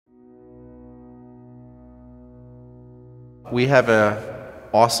We have an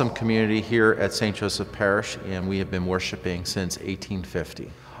awesome community here at St. Joseph Parish, and we have been worshiping since 1850.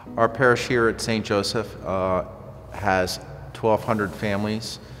 Our parish here at St. Joseph has 1,200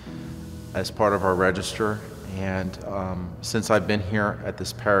 families as part of our register, and since I've been here at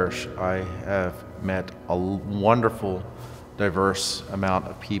this parish, I have met a wonderful, diverse amount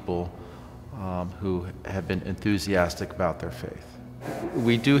of people who have been enthusiastic about their faith.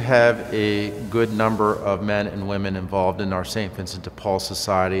 We do have a good number of men and women involved in our St. Vincent de Paul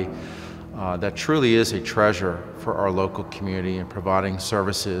Society that truly is a treasure for our local community in providing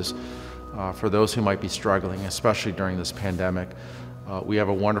services for those who might be struggling, especially during this pandemic. We have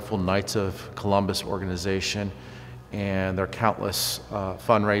a wonderful Knights of Columbus organization, and there are countless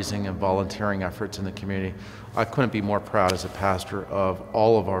fundraising and volunteering efforts in the community. I couldn't be more proud as a pastor of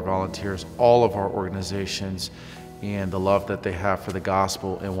all of our volunteers, all of our organizations, and the love that they have for the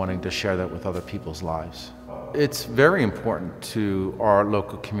gospel and wanting to share that with other people's lives. It's very important to our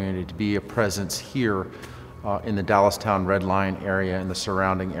local community to be a presence here in the Dallastown Red Line area and the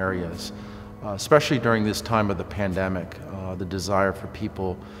surrounding areas, especially during this time of the pandemic, the desire for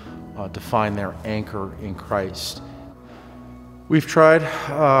people to find their anchor in Christ. We've tried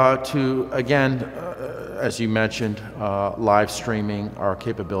to, again, as you mentioned, live streaming our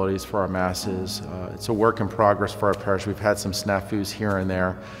capabilities for our masses. It's a work in progress for our parish. We've had some snafus here and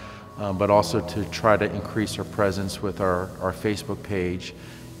there, but also to try to increase our presence with our Facebook page.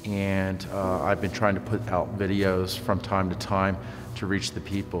 And I've been trying to put out videos from time to time to reach the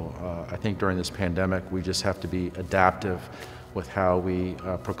people. I think during this pandemic, we just have to be adaptive with how we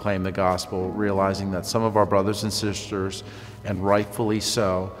proclaim the gospel, realizing that some of our brothers and sisters, and rightfully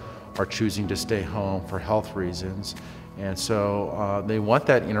so, are choosing to stay home for health reasons. And so they want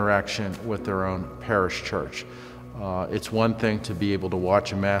that interaction with their own parish church. It's one thing to be able to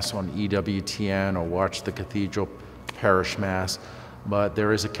watch a Mass on EWTN or watch the Cathedral Parish Mass, but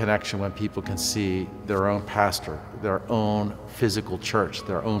there is a connection when people can see their own pastor, their own physical church,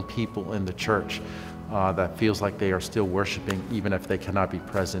 their own people in the church that feels like they are still worshiping even if they cannot be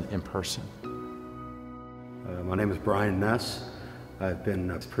present in person. My name is Brian Ness. I've been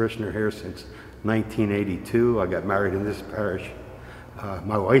a parishioner here since 1982. I got married in this parish.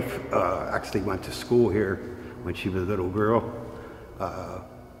 My wife actually went to school here when she was a little girl.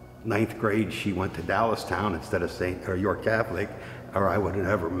 9th grade, she went to Dallastown instead of York Catholic, or I would have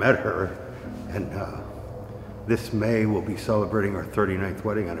never met her. And this May we'll be celebrating our 39th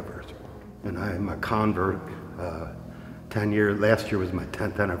wedding anniversary. And I am a convert. 10 years. Last year was my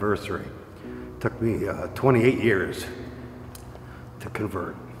 10th anniversary. It took me 28 years to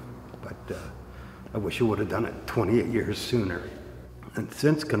convert, but I wish I would have done it 28 years sooner. And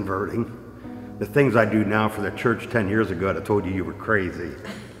since converting, the things I do now for the church 10 years ago, I'd have told you were crazy,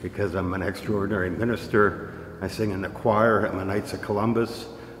 because I'm an extraordinary minister. I sing in the choir. I'm a Knights of Columbus,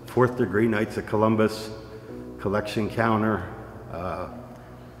 4th degree Knights of Columbus, collection counter,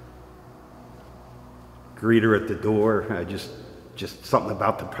 greeter at the door. Just something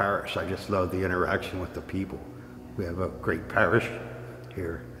about the parish. I just love the interaction with the people. We have a great parish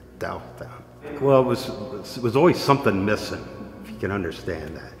here at Dallastown. Well, it was always something missing, if you can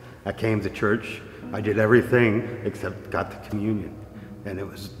understand that. I came to church, I did everything except got the communion, and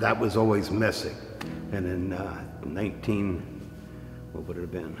that was always missing. And in what would it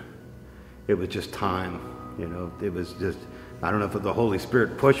have been? It was just time, you know. It was just, I don't know if the Holy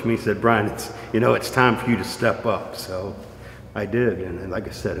Spirit pushed me, said, Brian, it's time for you to step up. So I did, and like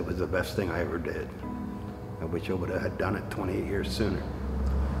I said, it was the best thing I ever did. I wish I would have done it 28 years sooner.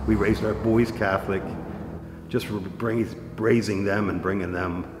 We raised our boys Catholic, just for raising them and bringing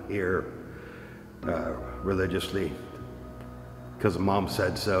them here religiously, because mom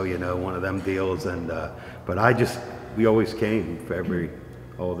said so, you know, one of them deals. And but we always came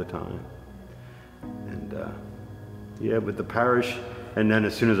all the time. And yeah, with the parish, and then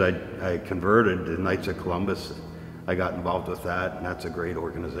as soon as I converted to Knights of Columbus, I got involved with that, and that's a great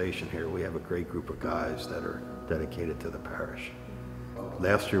organization here. We have a great group of guys that are dedicated to the parish.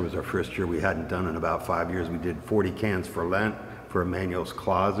 Last year was our first year we hadn't done in about 5 years. We did 40 cans for Lent for Emmanuel's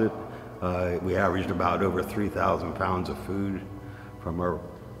Closet. We averaged about over 3,000 pounds of food from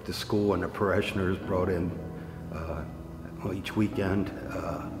the school, and the parishioners brought in each weekend.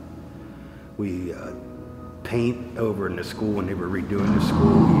 We paint over in the school when they were redoing the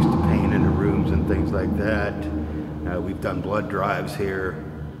school. We used to paint in the rooms and things like that. We've done blood drives here.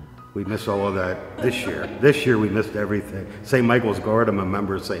 We miss all of that this year. This year we missed everything. St. Michael's Guard, I'm a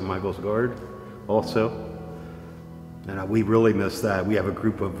member of St. Michael's Guard also. And we really miss that. We have a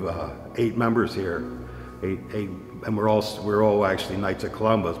group of 8 members here, eight and we're all actually Knights of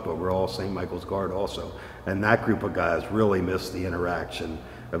Columbus, but we're all St. Michael's Guard also. And that group of guys really miss the interaction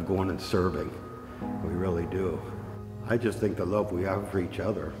of going and serving. We really do. I just think the love we have for each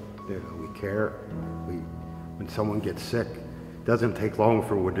other, you know, we care. When someone gets sick, it doesn't take long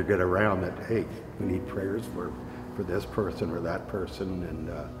for it to get around that, hey, we need prayers for this person or that person. And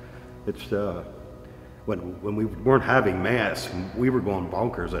it's when we weren't having Mass, we were going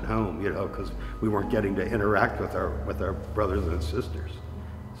bonkers at home, you know, because we weren't getting to interact with our brothers and sisters.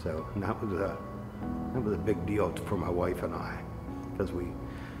 So that was a big deal for my wife and I, because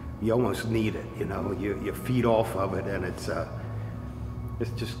you almost need it, you know. You feed off of it, and it's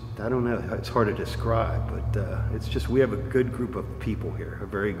just, I don't know, it's hard to describe, but it's just, we have a good group of people here, a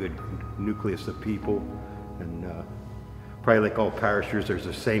very good nucleus of people. And probably like all parishers, there's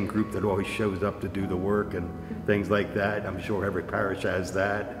the same group that always shows up to do the work and things like that. I'm sure every parish has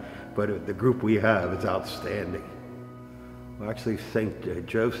that, but the group we have is outstanding. Well, actually, St.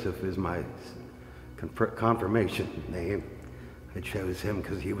 Joseph is my confirmation name. I chose him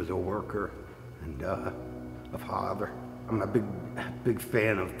because he was a worker and a father. I'm a big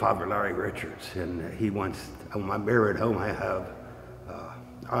fan of Father Larry Richards, and he once, on my mirror at home, I have,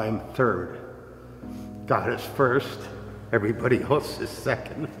 I'm third. God is first, everybody else is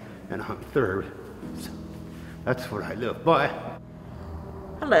second, and I'm third. So that's what I live by.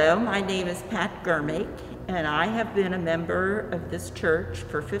 Hello, my name is Pat Germick, and I have been a member of this church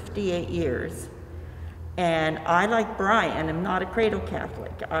for 58 years. And I, like Brian, am not a cradle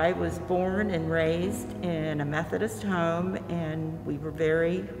Catholic. I was born and raised in a Methodist home, and we were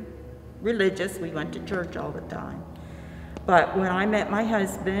very religious. We went to church all the time. But when I met my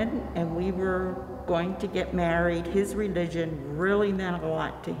husband and we were going to get married, his religion really meant a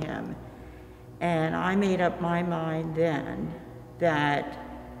lot to him. And I made up my mind then that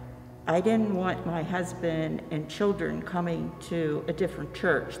I didn't want my husband and children coming to a different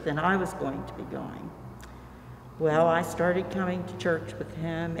church than I was going to be going. Well, I started coming to church with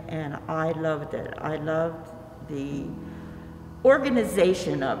him, and I loved it. I loved the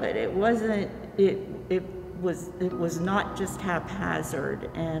organization of it. It was not just haphazard,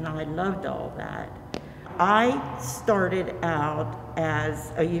 and I loved all that. I started out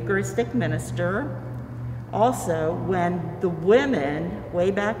as a Eucharistic minister. Also, when the women, way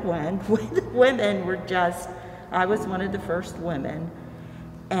back when the women were just, I was one of the first women,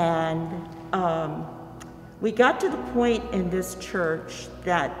 and we got to the point in this church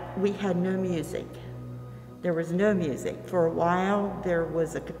that we had no music. There was no music. For a while, there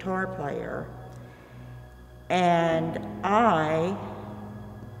was a guitar player. And I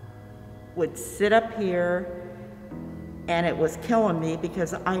would sit up here, and it was killing me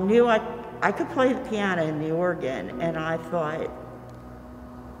because I knew I could play the piano and the organ, and I thought,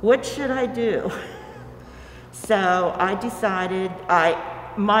 what should I do? So I decided,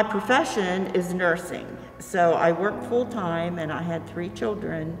 my profession is nursing. So I worked full time, and I had 3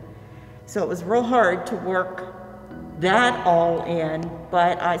 children. So it was real hard to work that all in,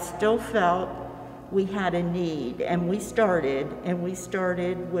 but I still felt we had a need, and we started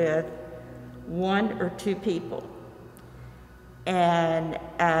with 1 or 2 people. And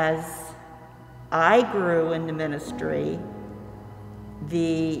as I grew in the ministry,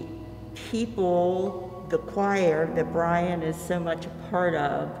 the people, the choir that Brian is so much a part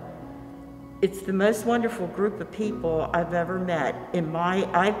of, it's the most wonderful group of people I've ever met.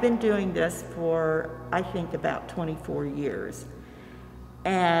 I've been doing this for, I think, about 24 years.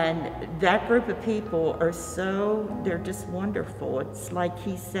 And that group of people are they're just wonderful. It's like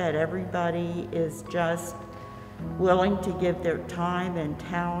he said, everybody is just willing to give their time and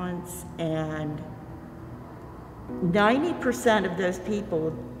talents, and 90% of those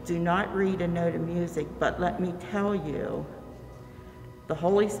people do not read a note of music, but let me tell you, the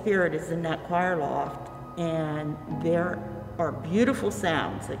Holy Spirit is in that choir loft, and there are beautiful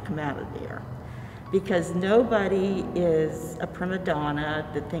sounds that come out of there, because nobody is a prima donna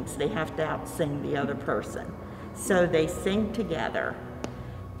that thinks they have to out-sing the other person. So they sing together.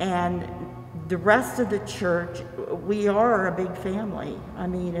 And the rest of the church, we are a big family. I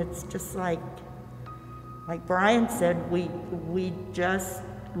mean, it's just like Brian said, we just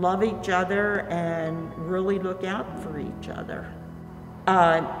love each other and really look out for each other.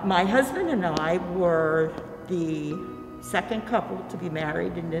 My husband and I were the second couple to be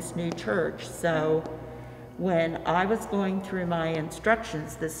married in this new church. So when I was going through my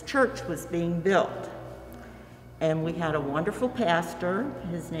instructions, this church was being built. And we had a wonderful pastor.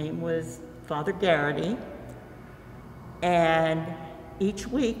 His name was Father Garrity. And each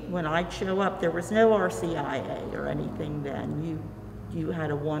week when I'd show up, there was no RCIA or anything then. You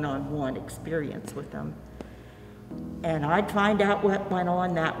had a one-on-one experience with them. And I'd find out what went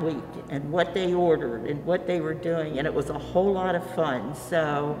on that week and what they ordered and what they were doing, and it was a whole lot of fun.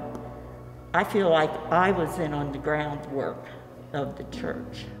 So I feel like I was in on the groundwork of the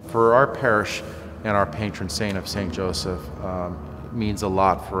church. For our parish and our patron saint of St. Joseph means a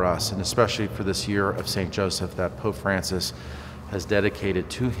lot for us, and especially for this year of St. Joseph that Pope Francis has dedicated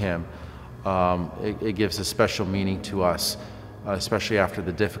to him. It gives a special meaning to us, especially after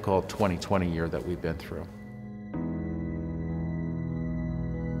the difficult 2020 year that we've been through.